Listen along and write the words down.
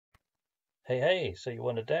Hey, so you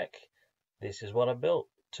want a deck? This is what I built.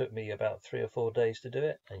 Took me about 3 or 4 days to do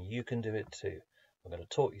it, and you can do it too. I'm going to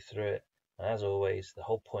talk you through it, and as always, the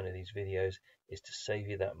whole point of these videos is to save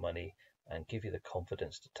you that money and give you the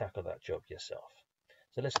confidence to tackle that job yourself.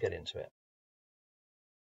 So let's get into it.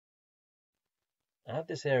 I had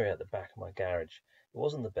this area at the back of my garage. It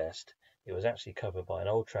wasn't the best. It was actually covered by an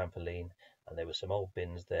old trampoline, and there were some old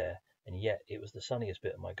bins there, and yet it was the sunniest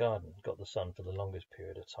bit of my garden. Got the sun for the longest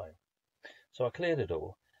period of time. So I cleared it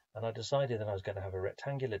all, and I decided that I was going to have a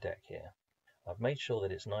rectangular deck here. I've made sure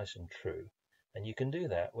that it's nice and true, and you can do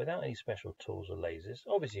that without any special tools or lasers.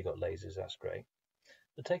 Obviously you've got lasers, that's great.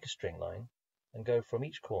 But take a string line and go from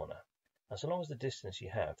each corner. And so long as the distance you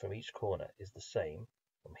have from each corner is the same,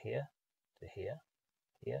 from here to here,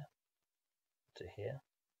 here to here,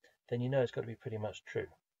 then you know it's got to be pretty much true.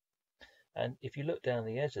 And if you look down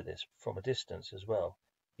the edge of this from a distance as well,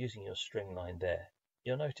 using your string line there,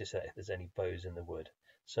 you'll notice that if there's any bows in the wood.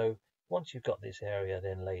 So once you've got this area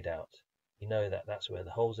then laid out, you know that that's where the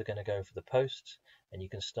holes are going to go for the posts, and you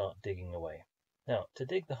can start digging away. Now, to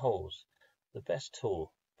dig the holes, the best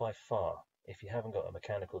tool by far, if you haven't got a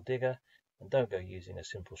mechanical digger, and don't go using a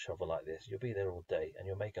simple shovel like this, you'll be there all day and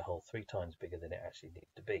you'll make a hole 3 times bigger than it actually needs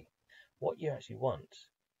to be. What you actually want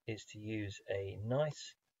is to use a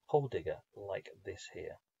nice hole digger like this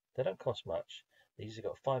here. They don't cost much. They usually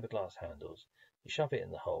got fiberglass handles. You shove it in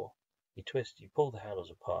the hole, you twist, you pull the handles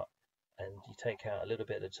apart, and you take out a little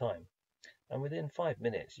bit at a time. And within 5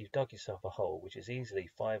 minutes, you've dug yourself a hole which is easily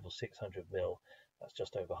 500 or 600 mil. That's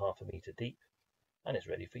just over ½ a meter deep, and it's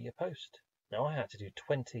ready for your post. Now I had to do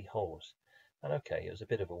 20 holes, and okay, it was a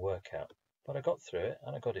bit of a workout, but I got through it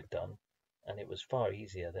and I got it done, and it was far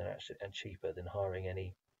easier than actually and cheaper than hiring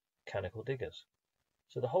any mechanical diggers.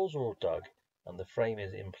 So the holes are all dug, and the frame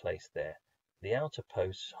is in place there. The outer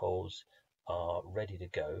post holes are ready to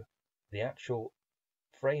go. The actual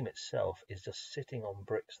frame itself is just sitting on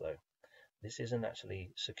bricks though. This isn't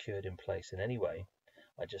actually secured in place in any way.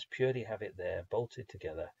 I just purely have it there bolted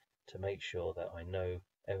together to make sure that I know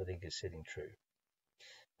everything is sitting true.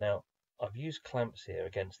 Now, I've used clamps here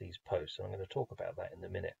against these posts, and I'm going to talk about that in a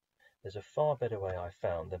minute. There's a far better way I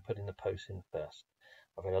found than putting the posts in first.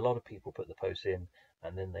 I've had a lot of people put the posts in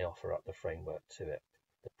and then they offer up the framework to it.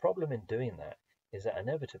 The problem in doing that is that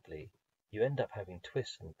inevitably you end up having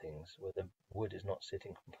twists and things where the wood is not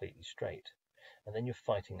sitting completely straight, and then you're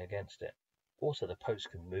fighting against it. Also, the post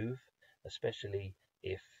can move, especially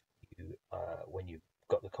if you, when you've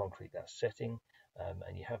got the concrete that's setting,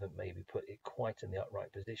 and you haven't maybe put it quite in the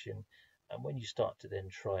upright position, and when you start to then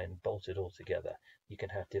try and bolt it all together, you can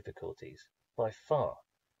have difficulties. By far,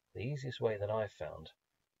 the easiest way that I found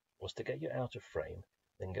was to get your outer frame,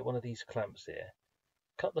 then get one of these clamps here,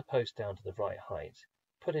 cut the post down to the right height,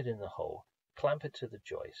 put it in the hole, clamp it to the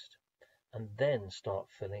joist, and then start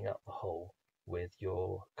filling up the hole with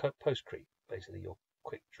your postcrete, basically your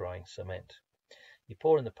quick drying cement. You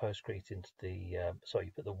pour in the postcrete into the,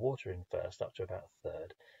 you put the water in first up to about a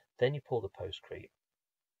third, then you pour the postcrete,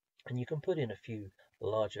 and you can put in a few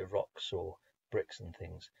larger rocks or bricks and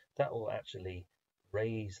things. That will actually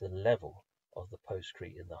raise the level of the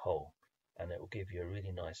postcrete in the hole, and it will give you a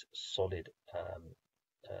really nice solid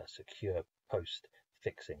secure post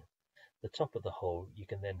fixing. The top of the hole you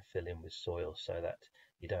can then fill in with soil so that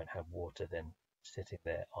you don't have water then sitting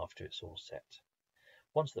there after it's all set.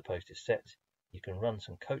 Once the post is set, you can run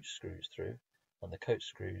some coach screws through, and the coach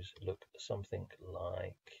screws look something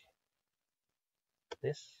like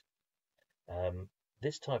this.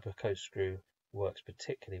 This type of coach screw works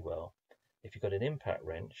particularly well if you've got an impact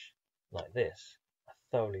wrench like this. I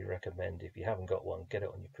thoroughly recommend, if you haven't got one, get it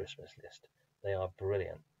on your Christmas list. They are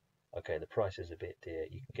brilliant. Okay, the price is a bit dear.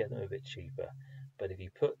 You can get them a bit cheaper, but if you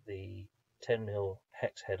put the 10mm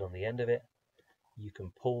hex head on the end of it, you can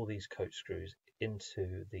pull these coach screws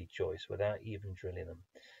into the joist without even drilling them,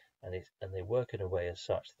 and they work in a way as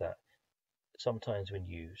such that sometimes when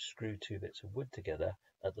you screw 2 bits of wood together,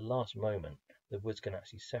 at the last moment the woods can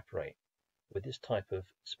actually separate. With this type of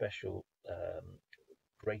special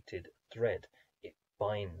braided thread, it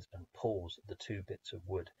binds and pulls the 2 bits of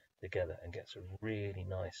wood together and gets a really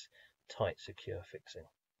nice tight secure fixing.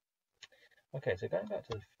 Okay, so going back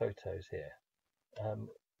to the photos here,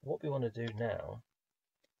 what we want to do now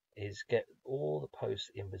is get all the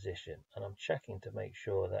posts in position, and I'm checking to make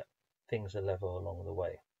sure that things are level along the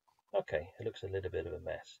way. Okay, it looks a little bit of a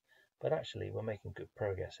mess, but actually we're making good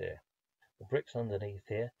progress here. The bricks underneath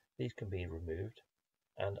here, these can be removed,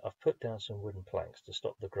 and I've put down some wooden planks to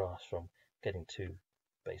stop the grass from getting too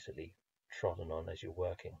basically trodden on as you're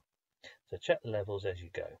working. So check the levels as you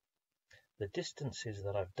go. The distances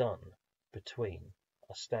that I've done between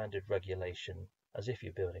a standard regulation as if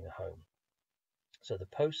you're building a home. So the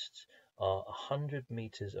posts are 100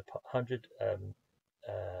 meters apart,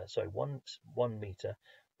 1 meter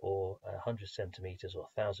or 100 centimeters or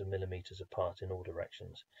 1,000 millimeters apart in all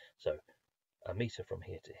directions. So a meter from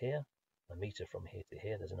here to here, a meter from here to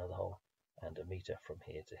here, there's another hole, and a meter from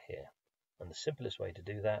here to here. And the simplest way to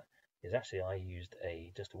do that is actually I used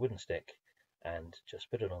just a wooden stick and just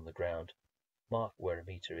put it on the ground, mark where a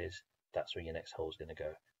meter is, that's where your next hole is going to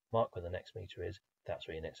go. Mark where the next meter is, that's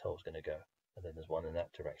where your next hole is going to go. And then there's one in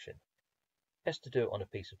that direction. Best to do it on a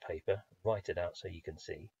piece of paper, write it out so you can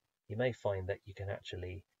see. You may find that you can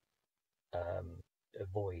actually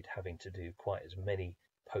avoid having to do quite as many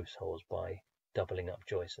post holes by doubling up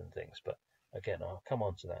joists and things, but again, I'll come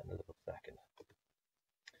on to that in a little second.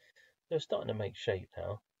 So starting to make shape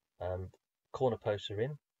now. Corner posts are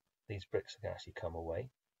in. These bricks can actually come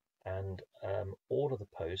away, and all of the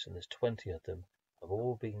posts, and there's 20 of them, have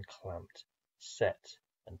all been clamped, set,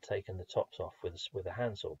 and taken the tops off with a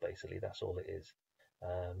handsaw. Basically, that's all it is.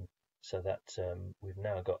 So that we've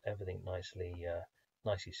now got everything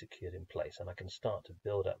nicely secured in place, and I can start to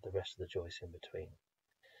build up the rest of the joists in between.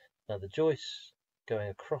 Now the joists going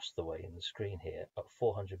across the way in the screen here are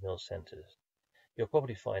 400mm centers. You'll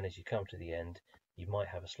probably find as you come to the end, you might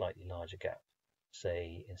have a slightly larger gap.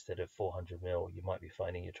 Say instead of 400mm, you might be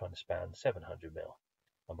finding you're trying to span 700mm,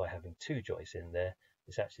 and by having two joists in there,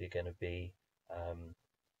 it's actually going to be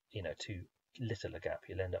too little a gap.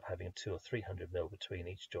 You'll end up having 200 or 300mm between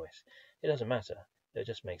each joist. It doesn't matter. It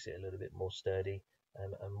just makes it a little bit more sturdy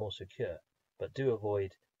and more secure. But do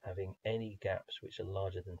avoid having any gaps which are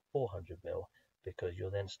larger than 400mm, because you'll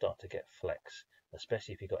then start to get flex,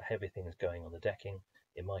 especially if you've got heavy things going on the decking.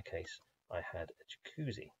 In my case, I had a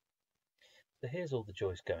jacuzzi. So here's all the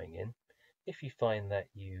joists going in. If you find that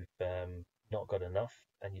you've not got enough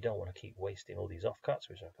and you don't want to keep wasting all these offcuts,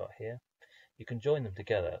 which I've got here, you can join them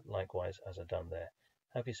together likewise as I've done there.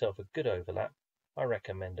 Have yourself a good overlap. I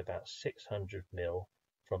recommend about 600mm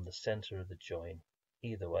from the center of the join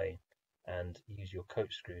either way, and use your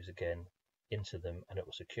coach screws again into them, and it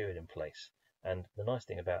will secure it in place. And the nice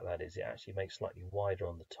thing about that is it actually makes slightly wider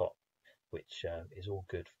on the top, which is all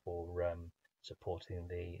good for supporting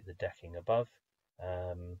the decking above,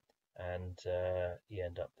 and you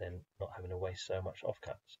end up then not having to waste so much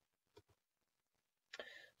offcuts.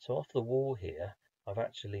 So off the wall here, I've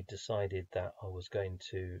actually decided that I was going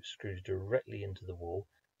to screw directly into the wall,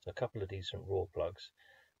 so a couple of decent raw plugs.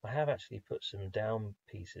 I have actually put some down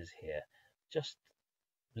pieces here, just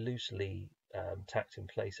loosely tacked in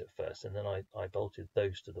place at first, and then I bolted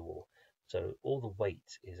those to the wall. So all the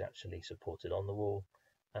weight is actually supported on the wall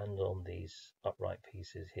and on these upright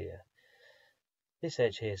pieces here. This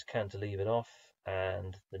edge here is cantilevered off,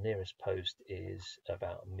 and the nearest post is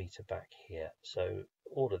about a meter back here. So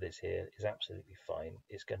all of this here is absolutely fine.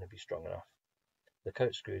 It's going to be strong enough. The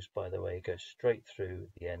coach screws, by the way, go straight through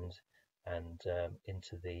the end and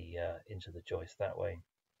into the joist that way.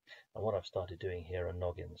 And what I've started doing here are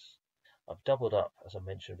noggins. I've doubled up, as I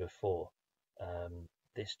mentioned before,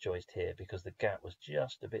 this joist here because the gap was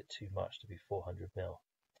just a bit too much to be 400mm.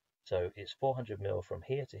 So it's 400mm from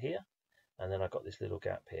here to here, and then I've got this little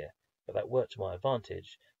gap here. But that worked to my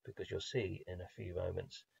advantage because you'll see in a few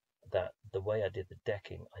moments that the way I did the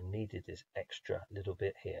decking, I needed this extra little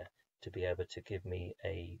bit here to be able to give me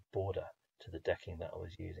a border to the decking that I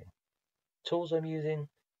was using. Tools I'm using,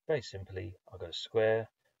 very simply, I've got a square,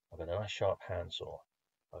 I've got a nice sharp handsaw,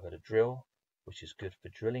 I've got a drill, which is good for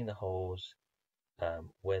drilling the holes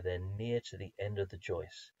where they're near to the end of the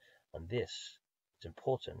joist. And this is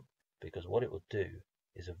important because what it will do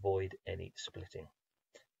is avoid any splitting.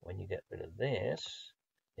 When you get rid of this,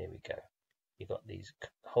 here we go. You've got these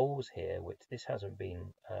holes here, which this hasn't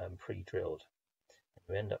been pre-drilled.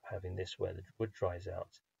 You end up having this where the wood dries out,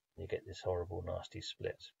 and you get this horrible, nasty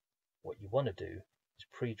split. What you want to do is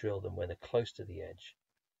pre-drill them where they're close to the edge,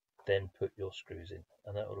 then put your screws in,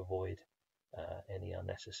 and that will avoid any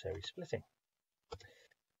unnecessary splitting.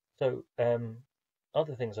 So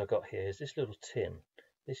other things I've got here is this little tin.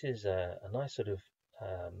 This is a nice sort of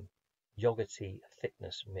yogurty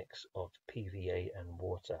thickness mix of PVA and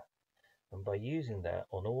water, and by using that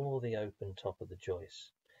on all the open top of the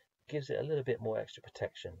joist, it gives it a little bit more extra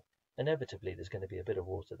protection. Inevitably there's going to be a bit of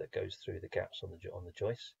water that goes through the gaps on the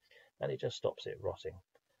joist, and it just stops it rotting.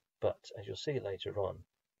 But as you'll see later on,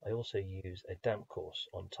 I also use a damp course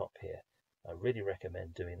on top here. I really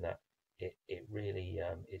recommend doing that. It really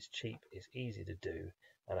is cheap, it's easy to do,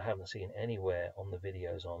 and I haven't seen anywhere on the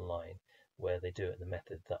videos online where they do it the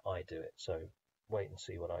method that I do it. So wait and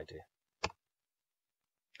see what I do.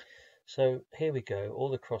 So here we go, all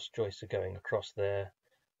the cross joists are going across there.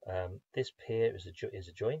 This pier is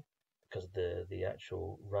a join because the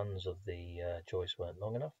actual runs of the joist weren't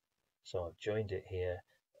long enough. So I've joined it here,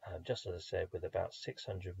 just as I said, with about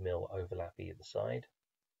 600mm overlap either side.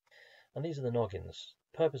 And these are the noggins.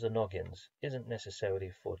 The purpose of noggins isn't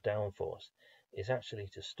necessarily for downforce. It's actually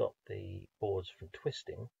to stop the boards from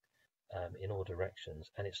twisting in all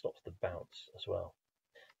directions, and it stops the bounce as well.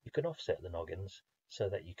 You can offset the noggins so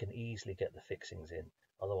that you can easily get the fixings in.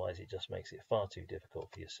 Otherwise, it just makes it far too difficult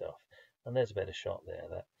for yourself. And there's a better shot there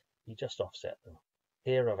that you just offset them.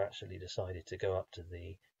 Here, I've actually decided to go up to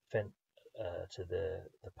the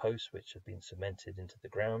posts which have been cemented into the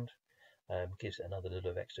ground. Gives it another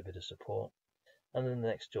little extra bit of support. And then the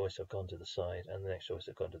next joist I've gone to the side, and the next joist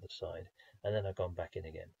I've gone to the side, and then I've gone back in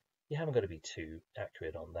again. You haven't got to be too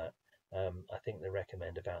accurate on that. I think they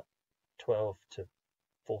recommend about 12 to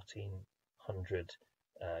 1400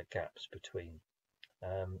 gaps between.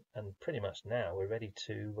 And pretty much now we're ready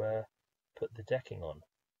to put the decking on.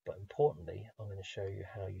 But importantly, I'm going to show you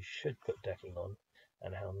how you should put decking on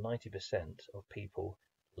and how 90% of people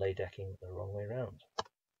lay decking the wrong way around.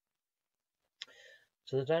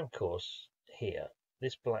 So the damp course here,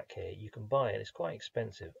 this black here, you can buy it, it's quite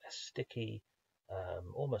expensive, a sticky,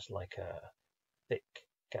 almost like a thick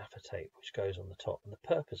gaffer tape which goes on the top. And the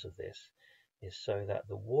purpose of this is so that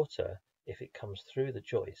the water, if it comes through the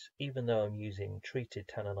joist, even though I'm using treated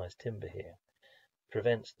tannized timber here,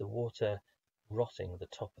 prevents the water rotting the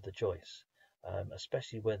top of the joist,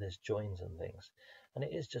 especially where there's joins and things. And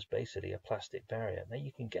it is just basically a plastic barrier. Now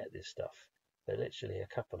you can get this stuff for literally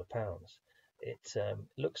a couple of pounds. It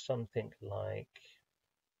looks something like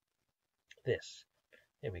this.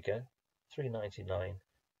 Here we go, $3.99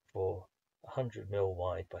 for 100mm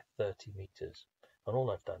wide by 30 meters. And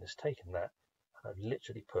all I've done is taken that and I've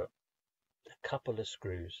literally put a couple of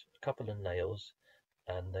screws, a couple of nails,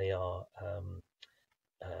 and they are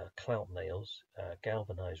clout nails,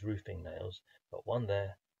 galvanized roofing nails. Got one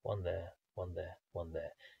there, one there, one there, one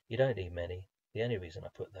there. You don't need many. The only reason I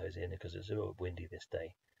put those in is because it's a little windy this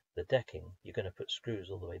day. The decking, you're going to put screws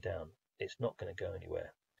all the way down. It's not going to go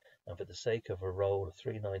anywhere. And for the sake of a roll of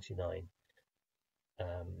 $3.99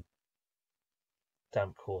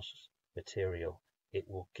 damp course material, it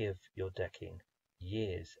will give your decking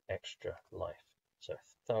years extra life. So I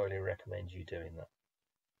thoroughly recommend you doing that.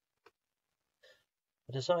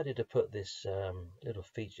 I decided to put this little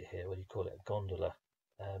feature here, what do you call it, a gondola.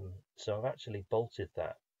 So I've actually bolted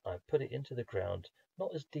that. I put it into the ground,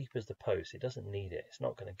 not as deep as the post, it doesn't need it, it's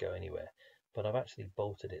not going to go anywhere, but I've actually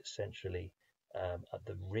bolted it centrally at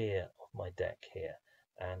the rear of my deck here.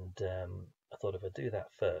 And I thought if I do that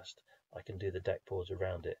first, I can do the deck boards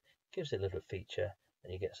around it. Gives it a little feature,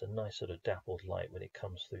 and you get a nice sort of dappled light when it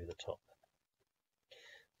comes through the top.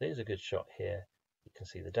 There's a good shot here. You can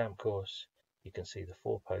see the damp course, you can see the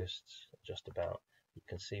 4 posts just about, you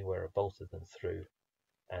can see where I bolted them through.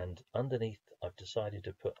 And underneath, I've decided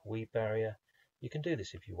to put a weed barrier. You can do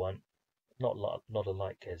this if you want. Not a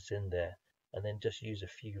lot gets in there, and then just use a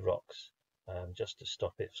few rocks just to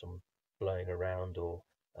stop it from blowing around, or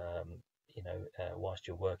whilst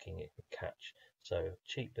you're working, it can catch. So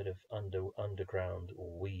cheap bit of underground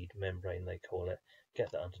or weed membrane they call it.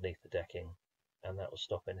 Get that underneath the decking, and that will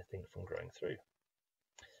stop anything from growing through.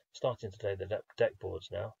 Starting to lay the deck boards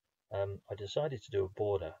now. I decided to do a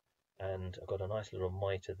border, and I've got a nice little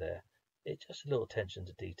mitre there. It's just a little attention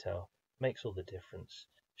to detail, makes all the difference,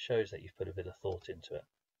 shows that you've put a bit of thought into it.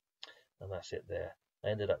 And that's it there. I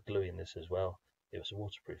ended up gluing this as well. It was a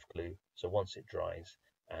waterproof glue, so once it dries,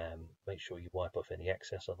 make sure you wipe off any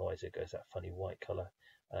excess, otherwise it goes that funny white colour.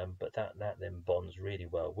 But that then bonds really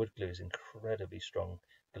well. Wood glue is incredibly strong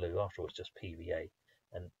glue. After all, it's just PVA,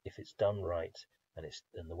 and if it's done right and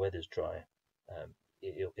the weather's dry,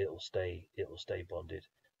 it'll stay bonded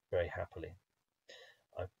very happily.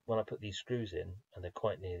 When I put these screws in, and they're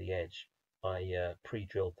quite near the edge, I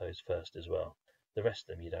pre-drilled those first as well. The rest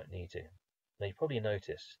of them you don't need to. Now you probably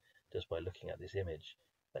notice, just by looking at this image,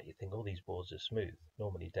 that you think all these boards are smooth.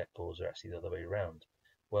 Normally deck boards are actually the other way around.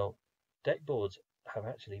 Well, deck boards have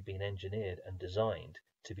actually been engineered and designed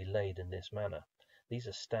to be laid in this manner. These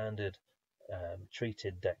are standard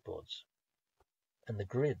treated deck boards. And the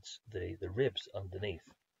grids, the ribs underneath,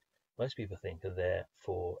 most people think are there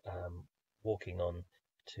for walking on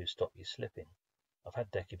to stop you slipping. I've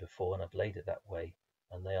had decking before and I've laid it that way,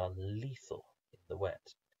 and they are lethal in the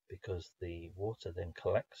wet because the water then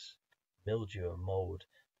collects, mildew and mold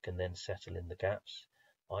can then settle in the gaps,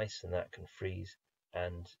 ice and that can freeze,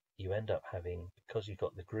 and you end up having, because you've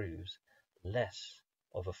got the grooves, less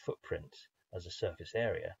of a footprint as a surface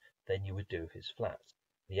area than you would do if it's flat.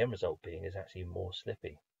 The end result being is actually more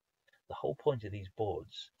slippy. The whole point of these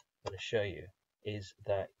boards, I'm going to show you, is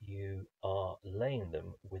that you are laying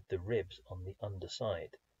them with the ribs on the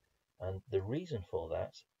underside. And the reason for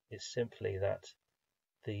that is simply that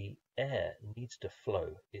the air needs to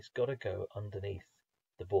flow. It's got to go underneath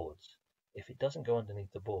the boards. If it doesn't go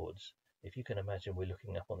underneath the boards, if you can imagine we're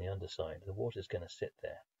looking up on the underside, the water's going to sit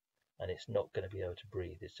there and it's not going to be able to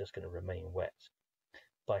breathe. It's just going to remain wet.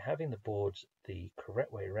 By having the boards the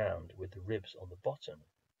correct way around with the ribs on the bottom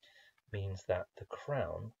means that the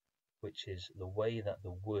crown, which is the way that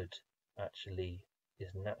the wood actually is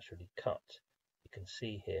naturally cut, you can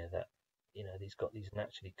see here that these got these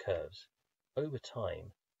naturally curves. Over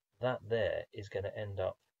time, that there is going to end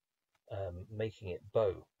up making it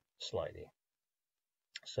bow slightly.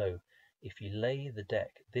 So if you lay the deck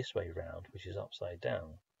this way round, which is upside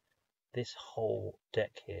down, this whole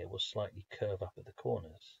deck here will slightly curve up at the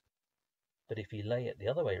corners. But if you lay it the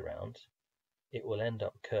other way round, it will end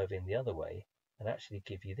up curving the other way and actually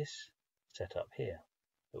give you this setup here.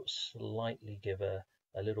 It will slightly give a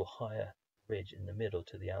little higher ridge in the middle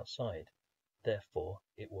to the outside. Therefore,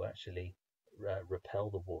 it will actually repel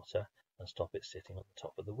the water and stop it sitting on the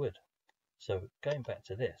top of the wood. So going back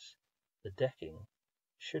to this, the decking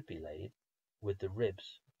should be laid with the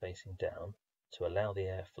ribs facing down to allow the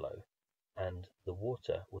airflow, and the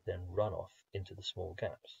water will then run off into the small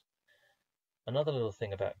gaps. Another little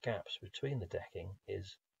thing about gaps between the decking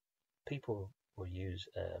is people will use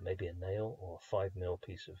maybe a nail or a 5mm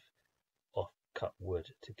piece of off-cut wood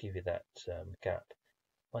to give you that gap.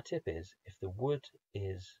 My tip is, if the wood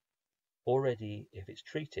is already, if it's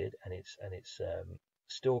treated and it's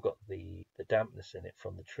still got the dampness in it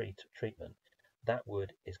from the treatment, that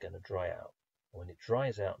wood is going to dry out. When it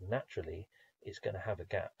dries out naturally, it's going to have a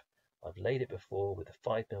gap. I've laid it before with a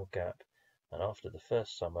 5mm gap, and after the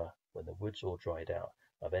first summer, when the wood's all dried out,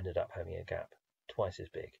 I've ended up having a gap twice as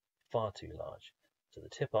big, far too large. So the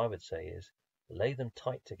tip I would say is, lay them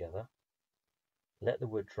tight together, let the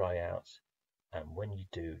wood dry out, and when you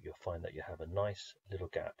do, you'll find that you have a nice little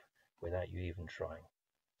gap without you even trying.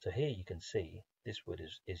 So here you can see this wood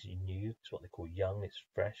is new. It's what they call young, it's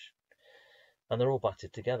fresh, and they're all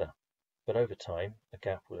butted together. But over time, a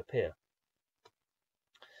gap will appear.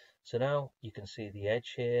 So now you can see the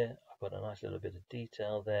edge here. I've got a nice little bit of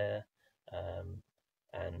detail there,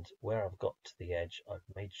 and where I've got to the edge,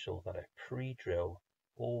 I've made sure that I pre-drill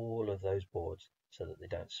all of those boards so that they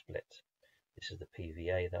don't split. This is the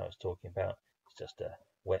PVA that I was talking about. It's just a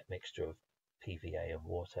wet mixture of PVA and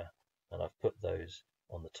water, and I've put those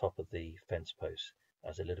on the top of the fence posts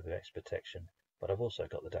as a little bit of extra protection, but I've also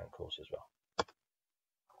got the damp course as well.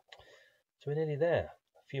 So we're nearly there.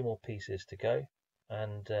 A few more pieces to go,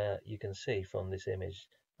 and you can see from this image,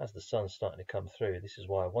 as the sun's starting to come through, this is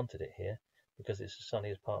why I wanted it here, because it's the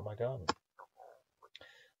sunniest part of my garden.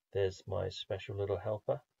 There's my special little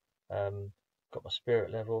helper. Got my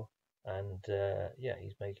spirit level, and yeah,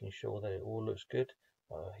 he's making sure that it all looks good.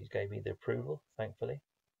 He gave me the approval, thankfully.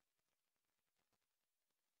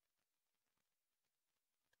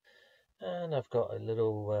 And I've got a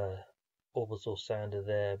little orbital sander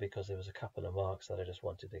there because there was a couple of marks that I just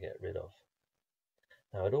wanted to get rid of.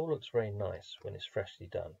 Now it all looks very nice when it's freshly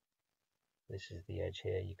done. This is the edge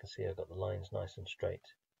here. You can see I've got the lines nice and straight.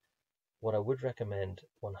 What I would recommend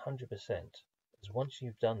 100% is, once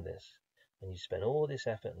you've done this and you spend all this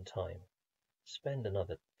effort and time, spend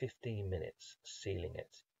another 15 minutes sealing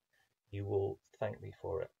it. You will thank me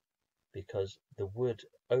for it, because the wood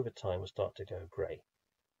over time will start to go grey,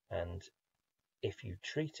 and if you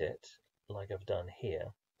treat it like I've done here,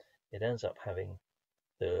 it ends up having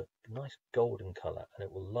the nice golden colour, and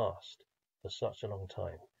it will last for such a long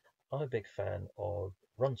time. I'm a big fan of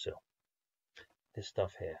Runsil, this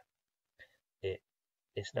stuff here.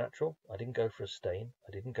 It's natural. I didn't go for a stain.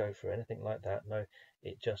 I didn't go for anything like that. No,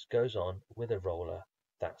 it just goes on with a roller.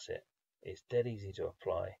 That's it. It's dead easy to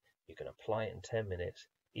apply. You can apply it in 10 minutes,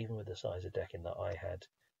 even with the size of decking that I had,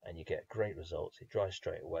 and you get great results. It dries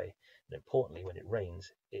straight away, and importantly, when it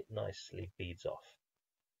rains, it nicely beads off.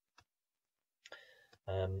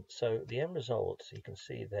 So the end result, you can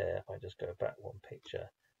see there, if I just go back one picture,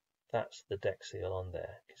 that's the deck seal on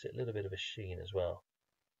there. Gives it a little bit of a sheen as well.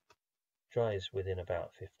 Dries within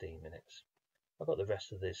about 15 minutes. I've got the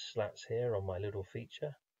rest of the slats here on my little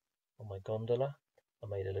feature, on my gondola. I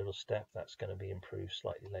made a little step that's going to be improved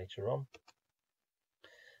slightly later on.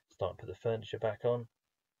 Start to put the furniture back on.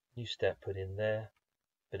 New step put in there.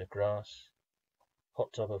 Bit of grass.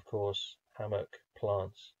 Hot tub, of course. Hammock,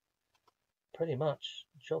 plants. Pretty much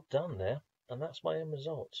job done there, and that's my end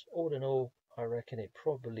result. All in all, I reckon it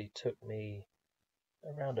probably took me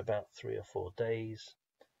around about 3 or 4 days.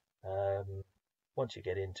 Once you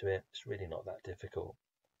get into it, it's really not that difficult.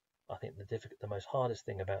 I think the most hardest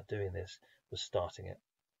thing about doing this was starting it,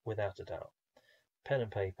 without a doubt. Pen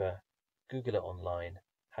and paper, Google it online,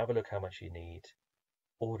 have a look how much you need,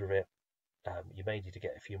 order it. You may need to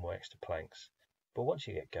get a few more extra planks, but once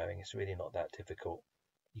you get going, it's really not that difficult.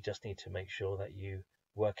 You just need to make sure that you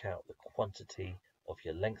work out the quantity of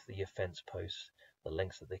your length of your fence posts, the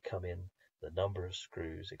lengths that they come in, the number of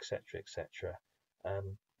screws, etc., etc.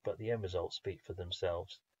 But the end results speak for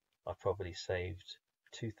themselves. I've probably saved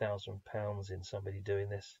 £2,000 in somebody doing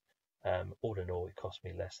this. All in all, it cost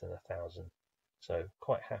me less than £1,000. So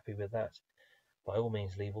quite happy with that. By all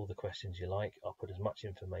means, leave all the questions you like. I'll put as much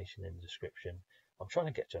information in the description. I'm trying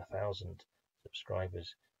to get to 1,000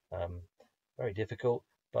 subscribers. Very difficult,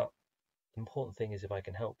 but the important thing is if I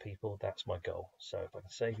can help people, that's my goal. So if I can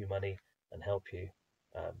save you money and help you,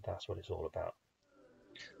 that's what it's all about.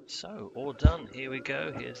 So, all done. Here we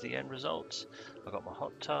go. Here's the end result. I've got my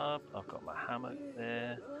hot tub, I've got my hammock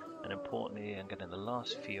there, and importantly, I'm getting the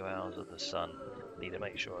last few hours of the sun. I need to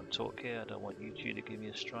make sure I talk here. I don't want YouTube to give me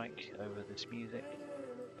a strike over this music,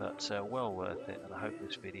 but well worth it. And I hope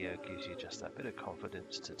this video gives you just that bit of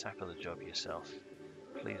confidence to tackle the job yourself.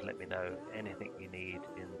 Please let me know anything you need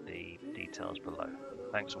in the details below.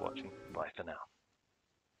 Thanks for watching. Bye for now.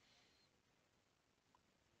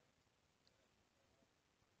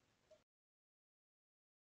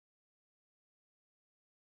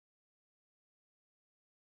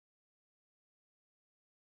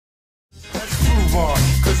 Let's move on,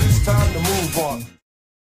 cause it's time to move on.